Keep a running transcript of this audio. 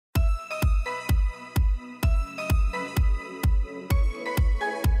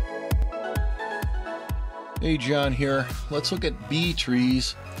Hey, John here. Let's look at bee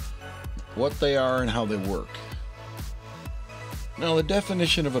trees, what they are and how they work. Now, the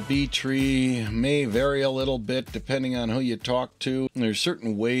definition of a bee tree may vary a little bit depending on who you talk to. There's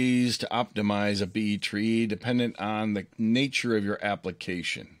certain ways to optimize a bee tree dependent on the nature of your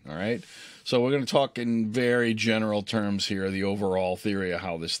application, all right? So we're going to talk in very general terms here, the overall theory of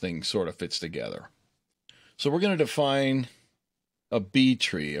how this thing sort of fits together. So we're going to define a bee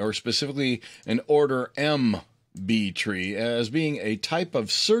tree, or specifically an order M bee tree, as being a type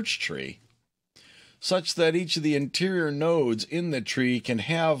of search tree such that each of the interior nodes in the tree can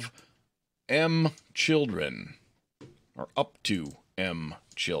have M children, or up to M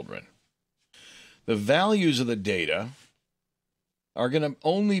children. The values of the data are going to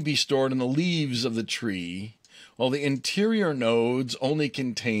only be stored in the leaves of the tree, while the interior nodes only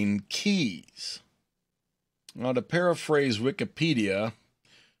contain keys. Now, to paraphrase Wikipedia,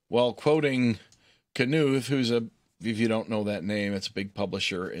 while quoting Knuth, who's if you don't know that name, it's a big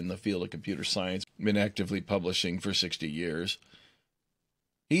publisher in the field of computer science, been actively publishing for 60 years.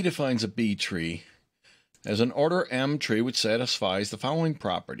 He defines a bee tree as an order M tree which satisfies the following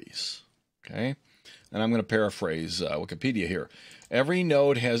properties. Okay? And I'm going to paraphrase Wikipedia here. Every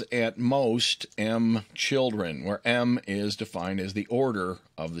node has at most M children, where M is defined as the order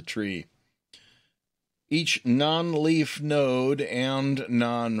of the tree. Each non-leaf node and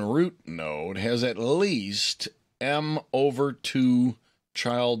non-root node has at least M over 2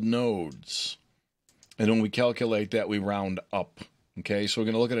 child nodes. And when we calculate that, we round up. Okay, so we're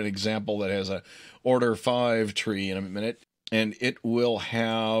going to look at an example that has a order 5 tree in a minute, and it will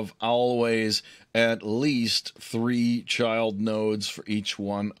have always at least 3 child nodes for each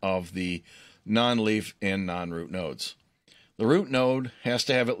one of the non-leaf and non-root nodes. The root node has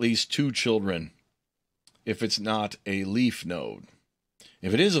to have at least 2 children if it's not a leaf node.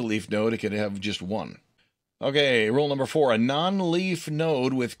 If it is a leaf node, it could have just 1. Okay, rule number 4. A non-leaf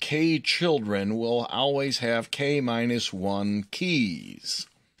node with k children will always have k minus 1 keys.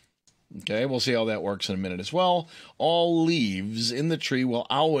 Okay, we'll see how that works in a minute as well. All leaves in the tree will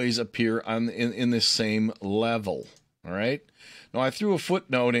always appear in the same level. All right? Now, I threw a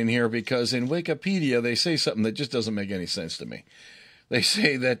footnote in here because in Wikipedia they say something that just doesn't make any sense to me. They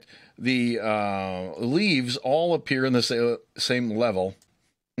say that the leaves all appear in the same level,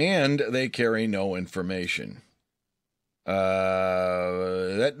 and they carry no information.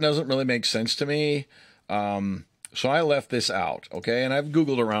 That doesn't really make sense to me. So I left this out, okay? And I've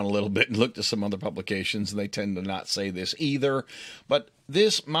Googled around a little bit and looked at some other publications, and they tend to not say this either. But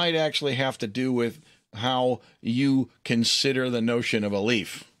this might actually have to do with how you consider the notion of a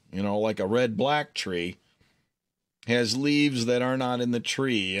leaf. You know, like a red-black tree has leaves that are not in the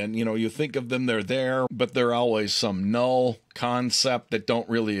tree, and you think of them, they're there, but they're always some null concept that don't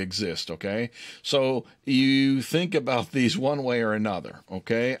really exist. Okay, so you think about these one way or another.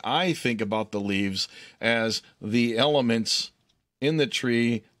 Okay, I think about the leaves as the elements in the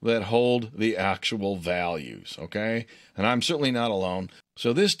tree that hold the actual values. Okay, and I'm certainly not alone.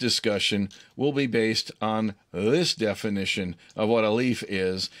 So this discussion will be based on this definition of what a leaf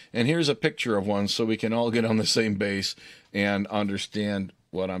is. And here's a picture of one so we can all get on the same base and understand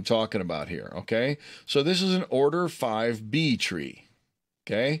what I'm talking about here, okay? So this is an order 5 bee tree,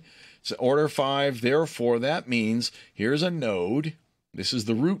 okay? It's order 5, therefore that means here's a node. This is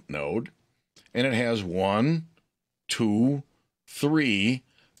the root node, and it has 1, 2, 3,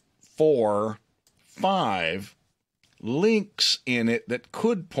 4, 5 links in it that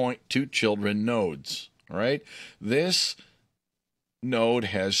could point to children nodes. All right, this node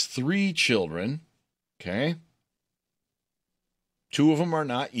has 3 children. Okay, 2 of them are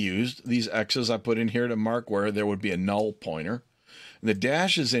not used. These X's I put in here to mark where there would be a null pointer. The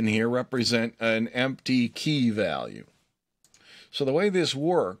dashes in here represent an empty key value. So the way this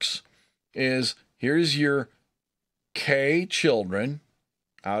works is here's your k children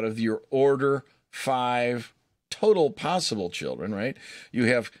out of your order 5 total possible children, right? You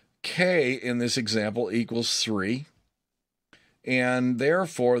have k in this example equals 3, and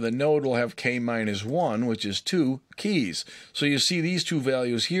therefore the node will have k minus 1, which is 2 keys. So you see these 2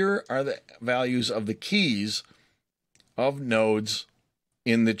 values here are the values of the keys of nodes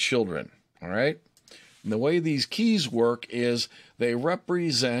in the children, all right? And the way these keys work is they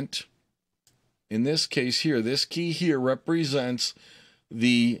represent, in this case here, this key here represents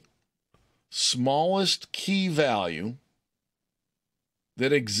the smallest key value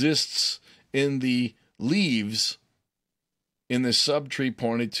that exists in the leaves in the subtree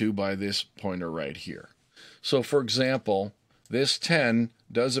pointed to by this pointer right here. So for example, this 10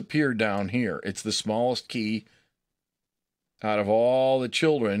 does appear down here. It's the smallest key out of all the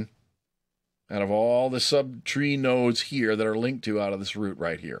children out of all the subtree nodes here that are linked to out of this root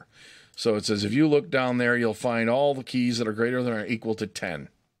right here. So it says if you look down there, you'll find all the keys that are greater than or equal to 10.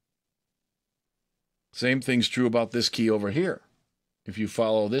 Same thing's true about this key over here. If you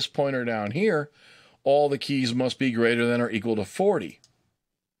follow this pointer down here, all the keys must be greater than or equal to 40.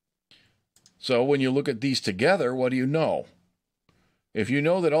 So when you look at these together, what do you know? If you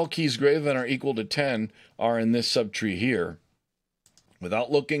know that all keys greater than or equal to 10 are in this subtree here,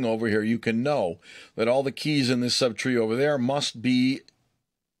 without looking over here, you can know that all the keys in this subtree over there must be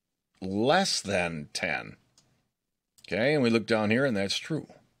less than 10. Okay, and we look down here, and that's true.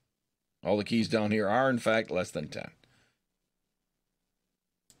 All the keys down here are, in fact, less than 10.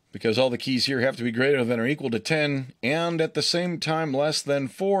 Because all the keys here have to be greater than or equal to 10, and at the same time less than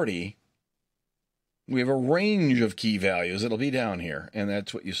 40, we have a range of key values that'll be down here, and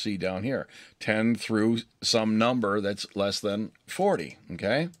that's what you see down here. 10 through some number that's less than 40,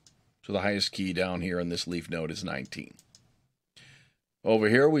 okay? So the highest key down here in this leaf node is 19. Over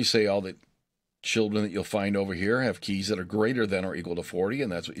here, we say all the children that you'll find over here have keys that are greater than or equal to 40,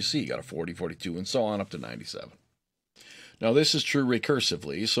 and that's what you see. You got a 40, 42, and so on up to 97. Now, this is true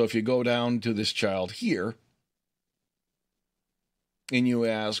recursively, so if you go down to this child here, and you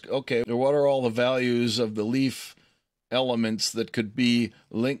ask, okay, what are all the values of the leaf elements that could be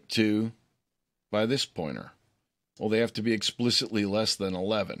linked to by this pointer? Well, they have to be explicitly less than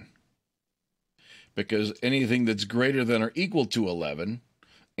 11. Because anything that's greater than or equal to 11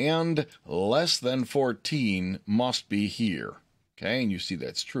 and less than 14 must be here. Okay, and you see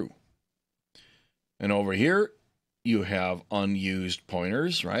that's true. And over here, you have unused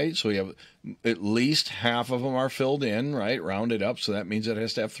pointers, right? So you have at least half of them are filled in, right? Rounded up, so that means it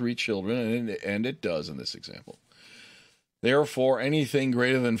has to have 3 children, and it does in this example. Therefore, anything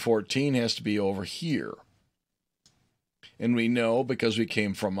greater than 14 has to be over here. And we know, because we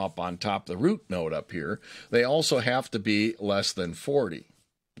came from up on top the root node up here, they also have to be less than 40,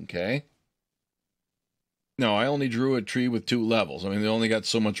 okay? Now, I only drew a tree with 2 levels. I mean, they only got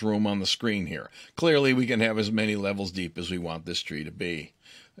so much room on the screen here. Clearly, we can have as many levels deep as we want this tree to be,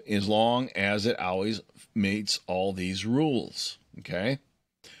 as long as it always meets all these rules, okay?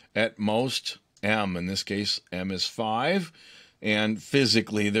 At most, M, in this case, M is 5, and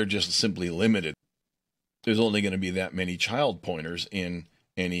physically, they're just simply limited. There's only going to be that many child pointers in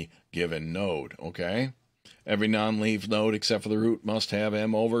any given node, okay? Every non-leaf node except for the root must have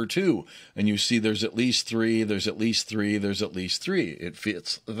M over 2. And you see there's at least 3, there's at least 3, there's at least 3. It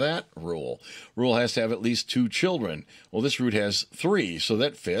fits that rule. Rule has to have at least 2 children. Well, this root has 3, so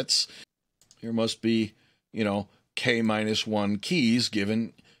that fits. There must be, K minus 1 keys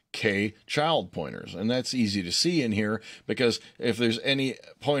given K child pointers. And that's easy to see in here because if there's any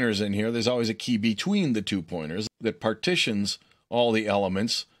pointers in here, there's always a key between the 2 pointers that partitions all the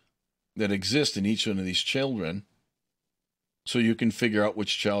elements that exist in each one of these children, so you can figure out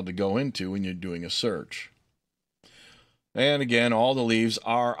which child to go into when you're doing a search. And again, all the leaves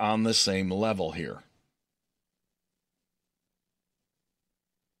are on the same level here.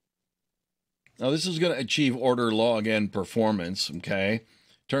 Now this is going to achieve order log n performance, okay?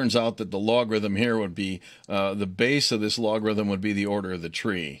 Turns out that the logarithm here would be, the base of this logarithm would be the order of the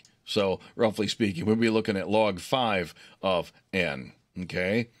tree. So roughly speaking, we'll be looking at log 5 of n,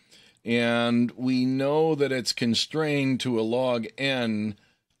 okay? And we know that it's constrained to a log n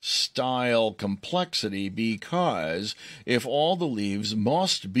style complexity because if all the leaves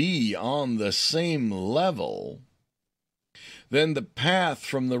must be on the same level, then the path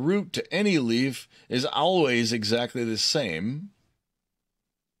from the root to any leaf is always exactly the same.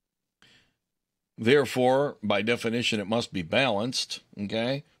 Therefore, by definition, it must be balanced,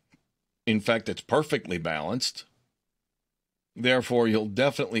 okay? In fact, it's perfectly balanced. Therefore, you'll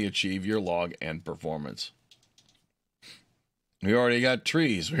definitely achieve your log n performance. We already got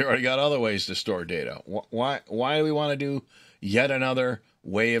trees. We already got other ways to store data. Why do we want to do yet another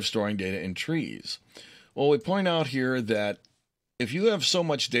way of storing data in trees? Well, we point out here that if you have so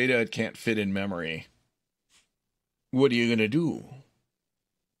much data it can't fit in memory, what are you going to do?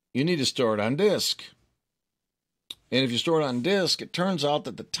 You need to store it on disk. And if you store it on disk, it turns out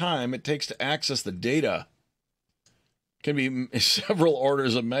that the time it takes to access the data can be several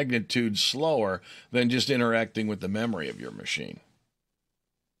orders of magnitude slower than just interacting with the memory of your machine.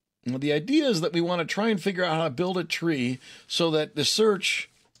 Well, the idea is that we want to try and figure out how to build a tree so that the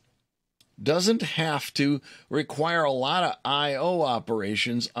search doesn't have to require a lot of I/O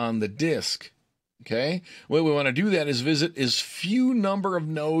operations on the disk. Okay? The way we want to do that is visit as few number of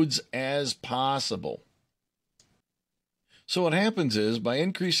nodes as possible. So what happens is, by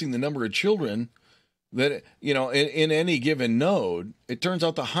increasing the number of children, that, in any given node, it turns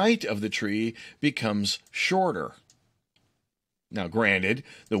out the height of the tree becomes shorter. Now, granted,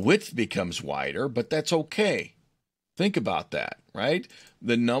 the width becomes wider, but that's okay. Think about that, right?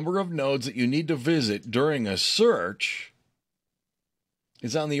 The number of nodes that you need to visit during a search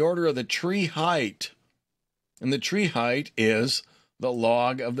is on the order of the tree height. And the tree height is the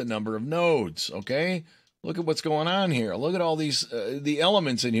log of the number of nodes, okay? Look at what's going on here. Look at all these, the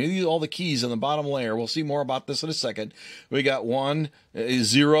elements in here. These are all the keys in the bottom layer. We'll see more about this in a second. We got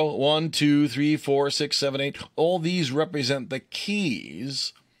 0, 1, 2, 3, 4, 6, 7, 8. All these represent the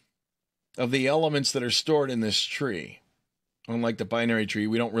keys of the elements that are stored in this tree. Unlike the binary tree,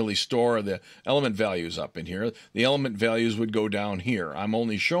 we don't really store the element values up in here. The element values would go down here. I'm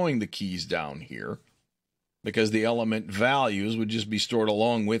only showing the keys down here, because the element values would just be stored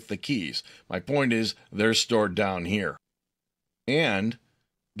along with the keys. My point is, they're stored down here. And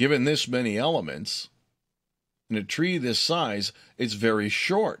given this many elements, in a tree this size, it's very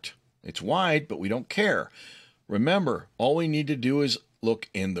short. It's wide, but we don't care. Remember, all we need to do is look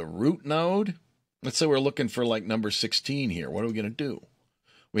in the root node. Let's say we're looking for like number 16 here. What are we going to do?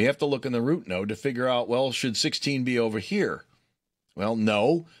 We have to look in the root node to figure out, well, should 16 be over here? Well,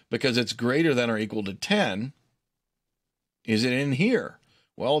 no, because it's greater than or equal to 10. Is it in here?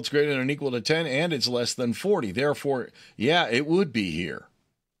 Well, it's greater than or equal to 10, and it's less than 40. Therefore, yeah, it would be here.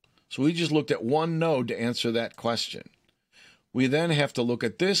 So we just looked at one node to answer that question. We then have to look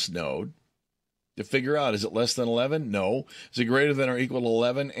at this node to figure out, is it less than 11? No. Is it greater than or equal to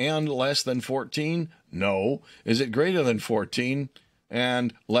 11 and less than 14? No. Is it greater than 14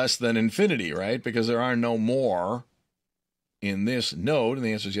 and less than infinity, right? Because there are no more in this node, and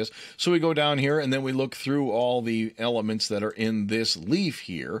the answer is yes. So we go down here, and then we look through all the elements that are in this leaf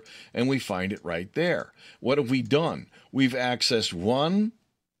here, and we find it right there. What have we done? We've accessed 1,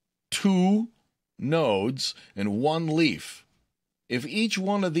 2 nodes and 1 leaf. If each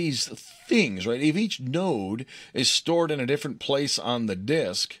one of these things, right, if each node is stored in a different place on the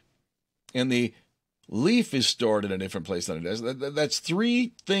disk, and the leaf is stored in a different place on the disk, that's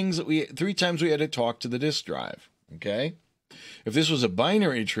 3 times we had to talk to the disk drive, okay? If this was a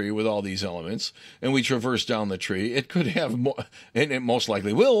binary tree with all these elements, and we traverse down the tree, it could have more, and it most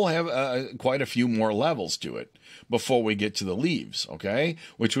likely will have quite a few more levels to it before we get to the leaves, okay?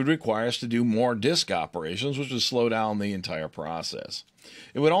 Which would require us to do more disk operations, which would slow down the entire process.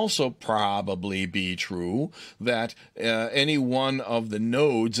 It would also probably be true that any one of the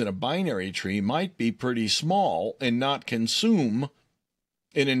nodes in a binary tree might be pretty small and not consume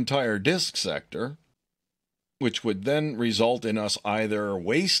an entire disk sector, which would then result in us either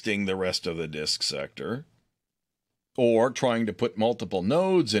wasting the rest of the disk sector or trying to put multiple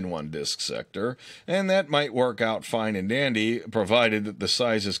nodes in one disk sector, and that might work out fine and dandy, provided that the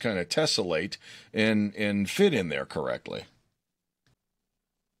sizes kind of tessellate and fit in there correctly.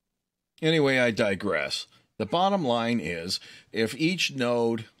 Anyway, I digress. The bottom line is, if each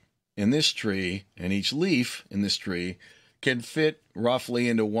node in this tree and each leaf in this tree can fit roughly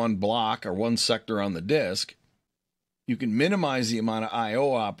into one block or one sector on the disk, you can minimize the amount of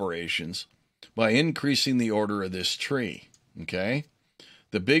I/O operations by increasing the order of this tree, okay?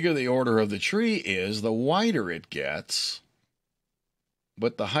 The bigger the order of the tree is, the wider it gets,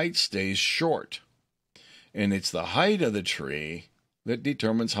 but the height stays short. And it's the height of the tree that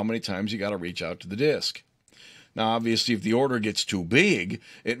determines how many times you got to reach out to the disk. Now, obviously, if the order gets too big,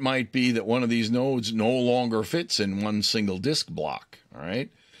 it might be that one of these nodes no longer fits in one single disk block, all right?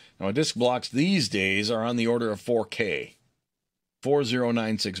 Now, disk blocks these days are on the order of 4K,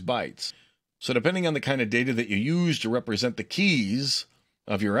 4096 bytes. So depending on the kind of data that you use to represent the keys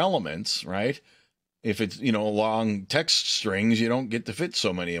of your elements, right? If it's, long text strings, you don't get to fit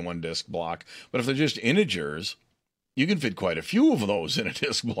so many in one disk block. But if they're just integers, you can fit quite a few of those in a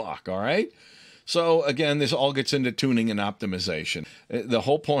disk block, all right? So again, this all gets into tuning and optimization. The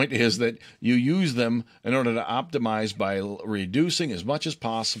whole point is that you use them in order to optimize by reducing as much as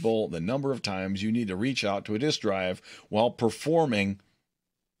possible the number of times you need to reach out to a disk drive while performing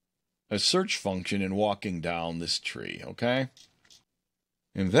a search function and walking down this tree, okay?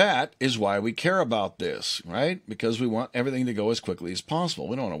 And that is why we care about this, right? Because we want everything to go as quickly as possible.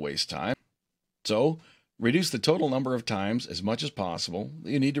 We don't want to waste time. So reduce the total number of times as much as possible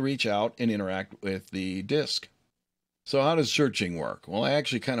you need to reach out and interact with the disk. So how does searching work? Well, I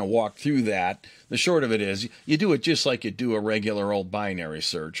actually kind of walked through that. The short of it is, you do it just like you do a regular old binary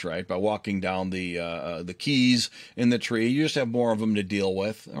search, right? By walking down the keys in the tree. You just have more of them to deal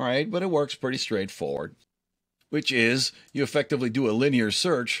with, all right? But it works pretty straightforward, which is you effectively do a linear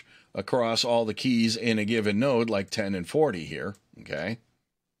search across all the keys in a given node, like 10 and 40 here, okay?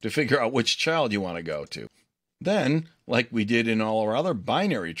 to figure out which child you want to go to. Then, like we did in all our other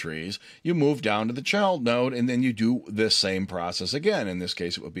binary trees, you move down to the child node, and then you do the same process again. In this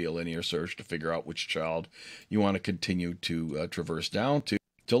case, it would be a linear search to figure out which child you want to continue to traverse down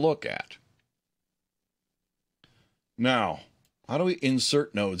to look at. Now, how do we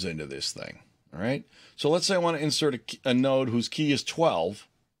insert nodes into this thing? All right. So let's say I want to insert a node whose key is 12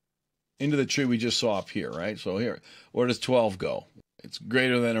 into the tree we just saw up here, right? So here, where does 12 go? It's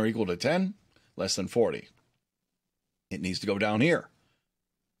greater than or equal to 10, less than 40. It needs to go down here.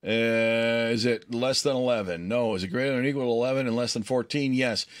 Is it less than 11? No. Is it greater than or equal to 11 and less than 14?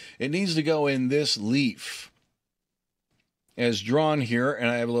 Yes. It needs to go in this leaf as drawn here, and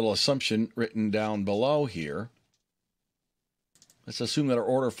I have a little assumption written down below here. Let's assume that our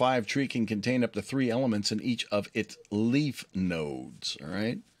order 5 tree can contain up to 3 elements in each of its leaf nodes, all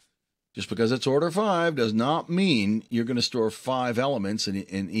right? Just because it's order 5 does not mean you're going to store 5 elements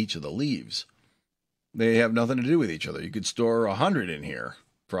in each of the leaves. They have nothing to do with each other. You could store 100 in here,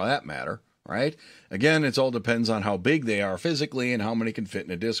 for that matter, right? Again, it all depends on how big they are physically and how many can fit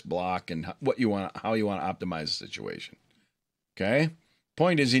in a disk block and how you want to optimize the situation. Okay?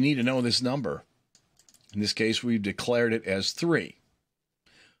 Point is, you need to know this number. In this case, we've declared it as 3.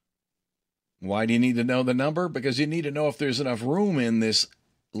 Why do you need to know the number? Because you need to know if there's enough room in this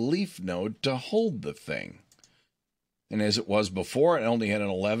leaf node to hold the thing. And as it was before, it only had an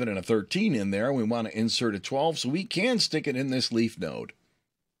 11 and a 13 in there. We want to insert a 12, so we can stick it in this leaf node.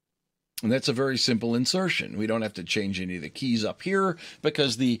 And that's a very simple insertion. We don't have to change any of the keys up here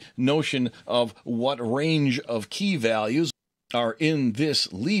because the notion of what range of key values are in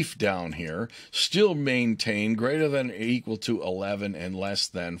this leaf down here still maintain greater than or equal to 11 and less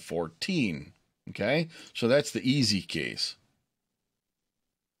than 14. Okay? So that's the easy case.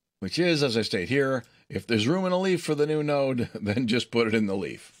 Which is, as I state here, if there's room in a leaf for the new node, then just put it in the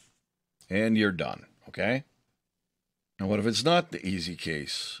leaf. And you're done. Okay? Now, what if it's not the easy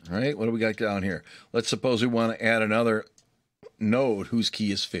case? Right? What do we got down here? Let's suppose we want to add another node whose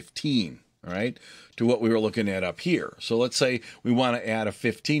key is 15. Right? To what we were looking at up here. So let's say we want to add a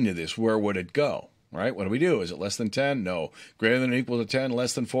 15 to this. Where would it go? Right? What do we do? Is it less than 10? No. Greater than or equal to 10?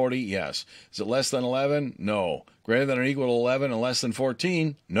 Less than 40? Yes. Is it less than 11? No. Greater than or equal to 11 and less than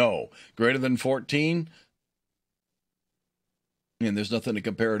 14? No. Greater than 14? And there's nothing to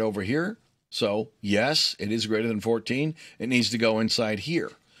compare it over here. So, yes, it is greater than 14. It needs to go inside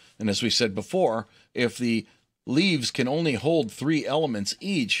here. And as we said before, if the leaves can only hold 3 elements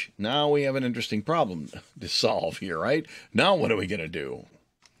each, now we have an interesting problem to solve here, right? Now what are we going to do?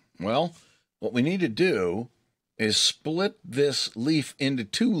 Well, what we need to do is split this leaf into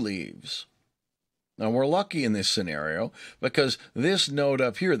 2 leaves. Now, we're lucky in this scenario because this node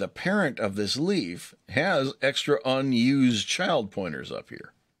up here, the parent of this leaf, has extra unused child pointers up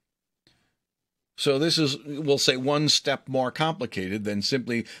here. So this is, we'll say, one step more complicated than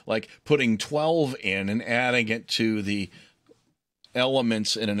simply like putting 12 in and adding it to the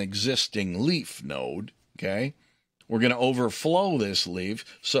elements in an existing leaf node, okay? We're going to overflow this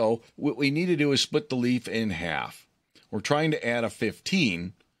leaf, so what we need to do is split the leaf in half. We're trying to add a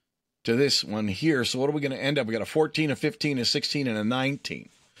 15 to this one here, so what are we going to end up? We got a 14, a 15, a 16, and a 19.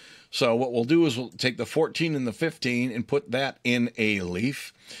 So what we'll do is we'll take the 14 and the 15 and put that in a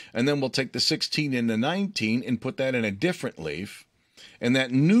leaf, and then we'll take the 16 and the 19 and put that in a different leaf. And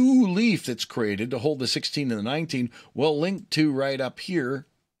that new leaf that's created to hold the 16 and the 19 will link to right up here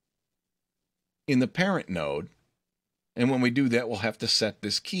in the parent node. And when we do that, we'll have to set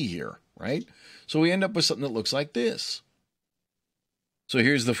this key here, right? So we end up with something that looks like this. So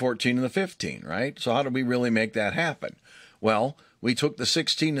here's the 14 and the 15, right? So how do we really make that happen? Well, we took the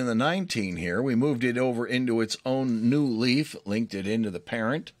 16 and the 19 here, we moved it over into its own new leaf, linked it into the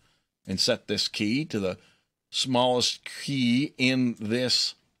parent, and set this key to the smallest key in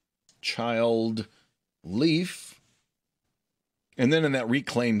this child leaf. And then in that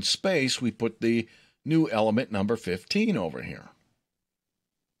reclaimed space, we put the new element number 15 over here.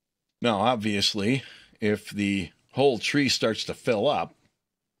 Now, obviously, if the whole tree starts to fill up,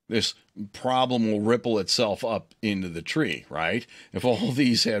 this problem will ripple itself up into the tree, right? If all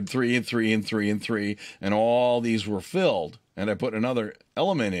these had 3 and 3 and 3 and 3, and all these were filled, and I put another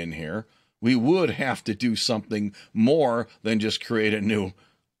element in here, we would have to do something more than just create a new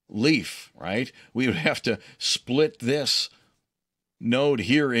leaf, right? We would have to split this node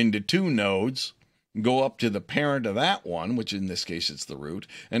here into 2 nodes, go up to the parent of that one, which in this case it's the root,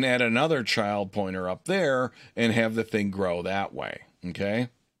 and add another child pointer up there and have the thing grow that way, okay?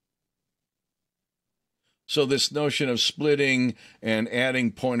 So this notion of splitting and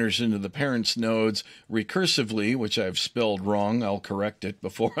adding pointers into the parent's nodes recursively, which I've spelled wrong, I'll correct it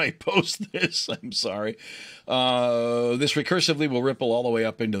before I post this, I'm sorry. This recursively will ripple all the way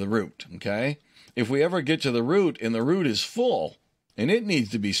up into the root, okay? If we ever get to the root and the root is full and it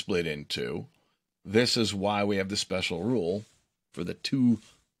needs to be split in two, this is why we have the special rule for the two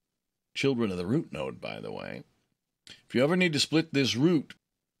children of the root node, by the way. If you ever need to split this root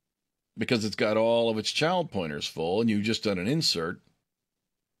because it's got all of its child pointers full and you've just done an insert,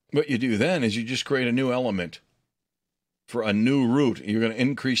 what you do then is you just create a new element for a new root. You're going to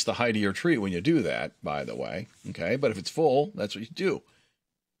increase the height of your tree when you do that, by the way. Okay, but if it's full, that's what you do.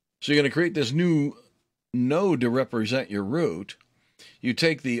 So you're going to create this new node to represent your root. You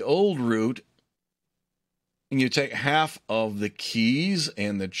take the old root and you take half of the keys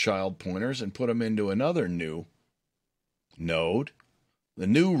and the child pointers and put them into another new node. The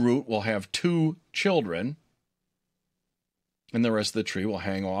new root will have two children, and the rest of the tree will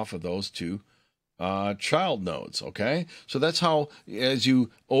hang off of those two child nodes, okay? So that's how, as you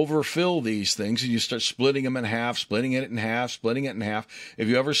overfill these things, and you start splitting them in half, splitting it in half, splitting it in half. If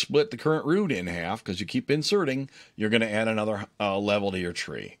you ever split the current root in half, because you keep inserting, you're going to add another level to your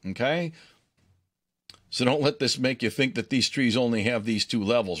tree, okay? So don't let this make you think that these trees only have these two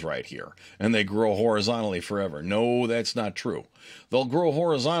levels right here, and they grow horizontally forever. No, that's not true. They'll grow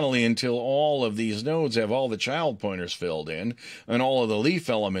horizontally until all of these nodes have all the child pointers filled in, and all of the leaf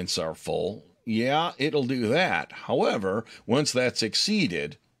elements are full. Yeah, it'll do that. However, once that's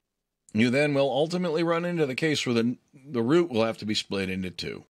exceeded, you then will ultimately run into the case where the root will have to be split into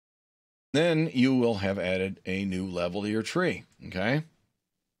two. Then you will have added a new level to your tree, okay?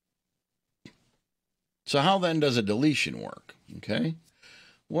 So how then does a deletion work? Okay,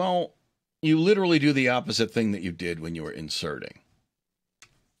 well, you literally do the opposite thing that you did when you were inserting.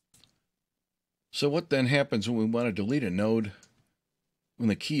 So what then happens when we want to delete a node when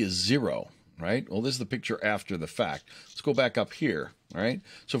the key is 0, right? Well, this is the picture after the fact. Let's go back up here, all right?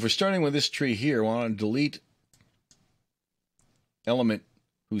 So if we're starting with this tree here, we want to delete element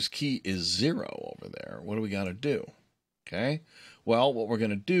whose key is 0 over there. What do we got to do? Okay, well, what we're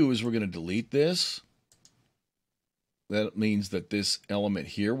going to do is we're going to delete this. That means that this element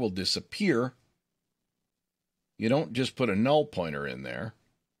here will disappear. You don't just put a null pointer in there.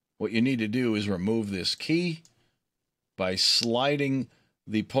 What you need to do is remove this key by sliding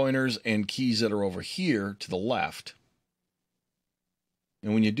the pointers and keys that are over here to the left.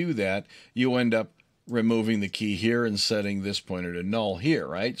 And when you do that, you end up removing the key here and setting this pointer to null here,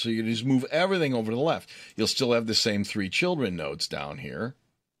 right? So you just move everything over to the left. You'll still have the same three children nodes down here.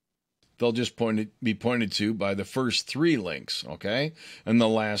 They'll just be pointed to by the first three links, okay? And the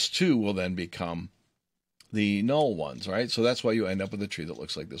last two will then become the null ones, right? So that's why you end up with a tree that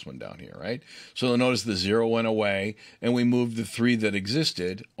looks like this one down here, right? So notice the 0 went away, and we moved the 3 that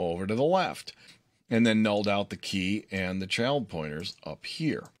existed over to the left, and then nulled out the key and the child pointers up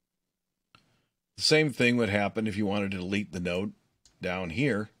here. The same thing would happen if you wanted to delete the node down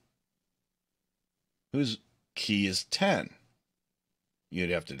here, whose key is 10. You'd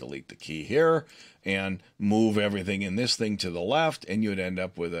have to delete the key here and move everything in this thing to the left, and you'd end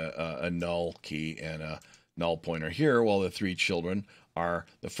up with a null key and a null pointer here, while the 3 children are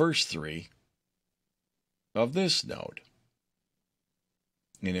the first 3 of this node.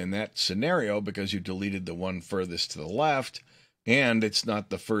 And in that scenario, because you deleted the one furthest to the left, and it's not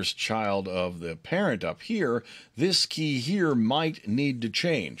the first child of the parent up here, this key here might need to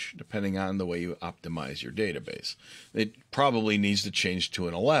change, depending on the way you optimize your database. It probably needs to change to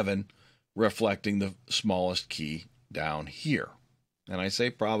an 11, reflecting the smallest key down here. And I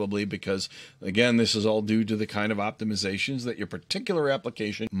say probably because, again, this is all due to the kind of optimizations that your particular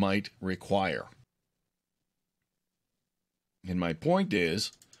application might require. And my point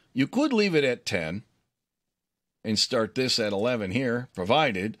is, you could leave it at 10, and start this at 11 here,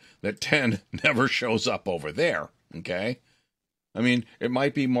 provided that 10 never shows up over there, okay? I mean, it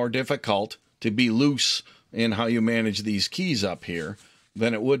might be more difficult to be loose in how you manage these keys up here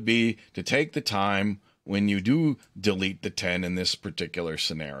than it would be to take the time when you do delete the 10 in this particular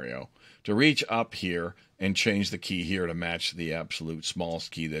scenario to reach up here and change the key here to match the absolute smallest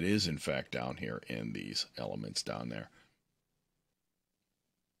key that is, in fact, down here in these elements down there.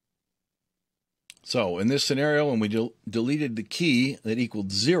 So in this scenario, when we deleted the key that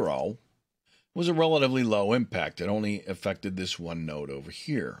equaled 0, it was a relatively low impact. It only affected this one node over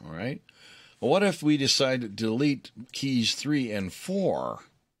here, all right? Well, what if we decide to delete keys 3 and 4?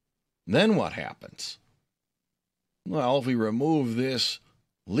 Then what happens? Well, if we remove this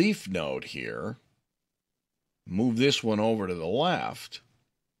leaf node here, move this one over to the left,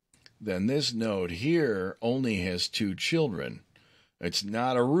 then this node here only has 2 children. It's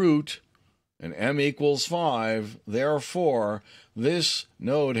not a root, and m equals 5. Therefore, this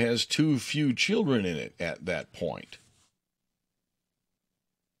node has too few children in it at that point.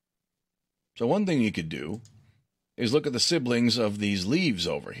 So one thing you could do is look at the siblings of these leaves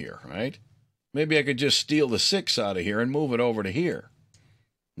over here, right? Maybe I could just steal the 6 out of here and move it over to here.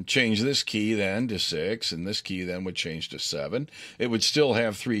 And change this key then to 6, and this key then would change to 7. It would still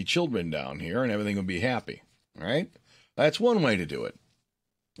have 3 children down here, and everything would be happy, right? That's one way to do it.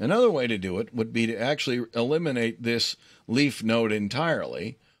 Another way to do it would be to actually eliminate this leaf node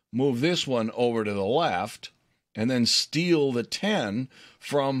entirely, move this one over to the left, and then steal the 10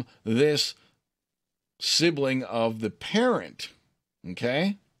 from this sibling of the parent,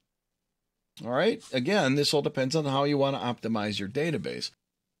 okay? All right, again, this all depends on how you want to optimize your database.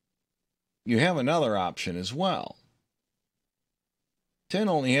 You have another option as well. 10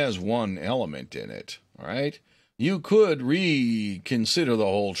 only has 1 element in it, all right? You could reconsider the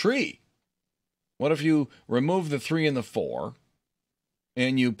whole tree. What if you remove the 3 and the 4,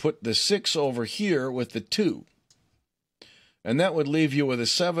 and you put the 6 over here with the 2? And that would leave you with a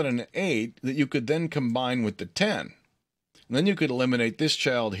 7 and an 8 that you could then combine with the 10. And then you could eliminate this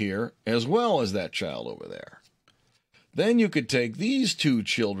child here as well as that child over there. Then you could take these 2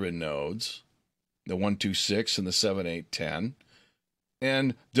 children nodes, the 1, 2, 6 and the 7, 8, 10,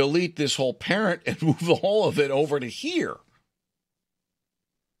 and delete this whole parent and move the whole of it over to here.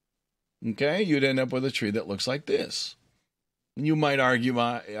 Okay, you'd end up with a tree that looks like this. And you might argue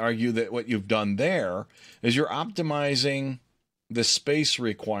that what you've done there is you're optimizing the space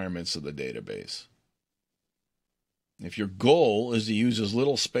requirements of the database. If your goal is to use as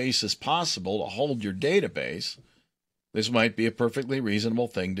little space as possible to hold your database, this might be a perfectly reasonable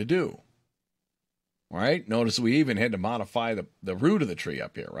thing to do. All right, notice we even had to modify the root of the tree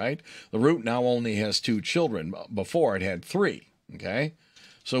up here, right? The root now only has 2 children. Before it had 3, okay?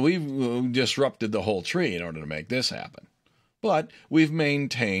 So we've disrupted the whole tree in order to make this happen. But we've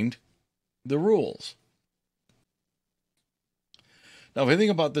maintained the rules. Now, if I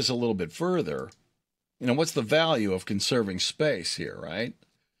think about this a little bit further, what's the value of conserving space here, right?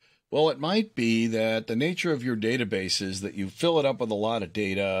 Well, it might be that the nature of your database is that you fill it up with a lot of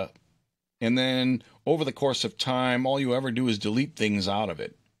data, and then over the course of time, all you ever do is delete things out of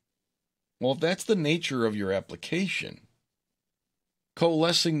it. Well, if that's the nature of your application,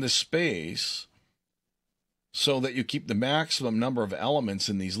 coalescing the space so that you keep the maximum number of elements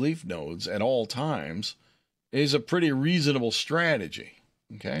in these leaf nodes at all times is a pretty reasonable strategy,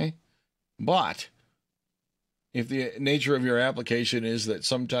 okay? But if the nature of your application is that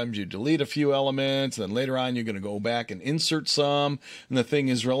sometimes you delete a few elements, then later on you're going to go back and insert some, and the thing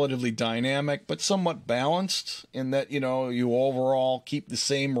is relatively dynamic but somewhat balanced in that, you overall keep the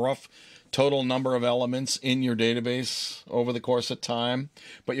same rough total number of elements in your database over the course of time,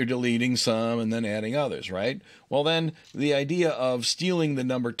 but you're deleting some and then adding others, right? Well, then the idea of stealing the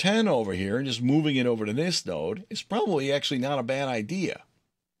number 10 over here and just moving it over to this node is probably actually not a bad idea.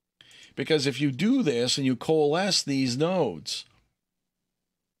 Because if you do this and you coalesce these nodes,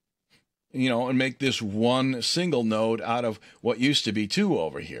 and make this one single node out of what used to be 2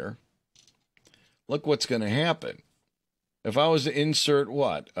 over here, look what's going to happen. If I was to insert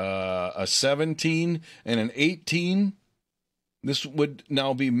a 17 and an 18, this would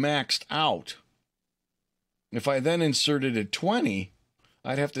now be maxed out. If I then inserted a 20,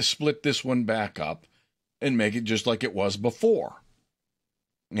 I'd have to split this one back up and make it just like it was before.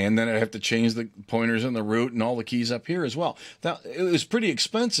 And then I'd have to change the pointers and the root and all the keys up here as well. Now, it was pretty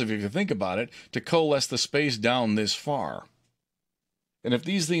expensive, if you think about it, to coalesce the space down this far. And if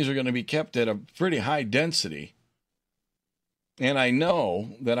these things are going to be kept at a pretty high density, and I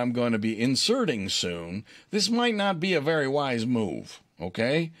know that I'm going to be inserting soon, this might not be a very wise move,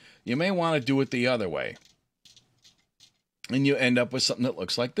 okay? You may want to do it the other way. And you end up with something that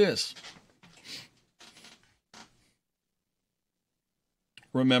looks like this.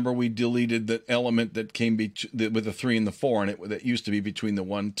 Remember, we deleted the element that came with the 3 and the 4, and that used to be between the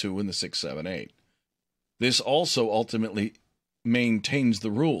 1, 2, and the 6, 7, 8. This also ultimately maintains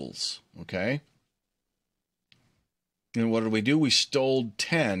the rules, okay? And what did we do? We stole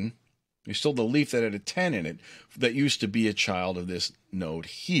 10. We stole the leaf that had a 10 in it that used to be a child of this node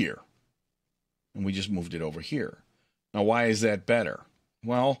here. And we just moved it over here. Now, why is that better?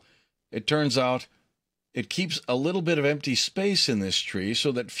 Well, it turns out it keeps a little bit of empty space in this tree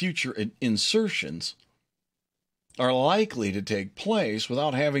so that future insertions are likely to take place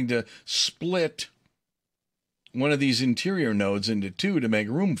without having to split one of these interior nodes into 2 to make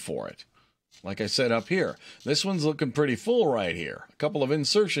room for it. Like I said up here, this one's looking pretty full right here. A couple of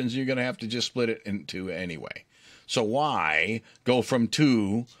insertions, you're going to have to just split it in two anyway. So why go from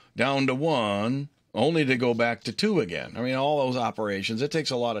 2 down to 1 only to go back to 2 again? I mean, all those operations, it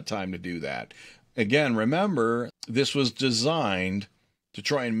takes a lot of time to do that. Again, remember, this was designed to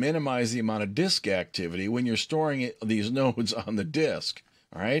try and minimize the amount of disk activity when you're storing these nodes on the disk.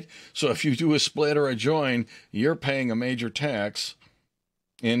 All right? So if you do a split or a join, you're paying a major tax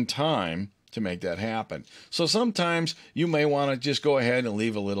in time to make that happen. So sometimes you may want to just go ahead and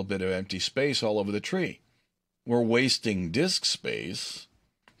leave a little bit of empty space all over the tree. We're wasting disk space,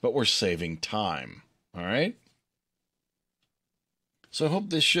 but we're saving time. All right? So I hope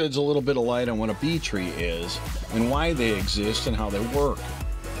this sheds a little bit of light on what a B tree is and why they exist and how they work.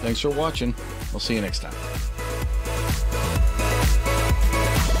 Thanks for watching. We'll see you next time.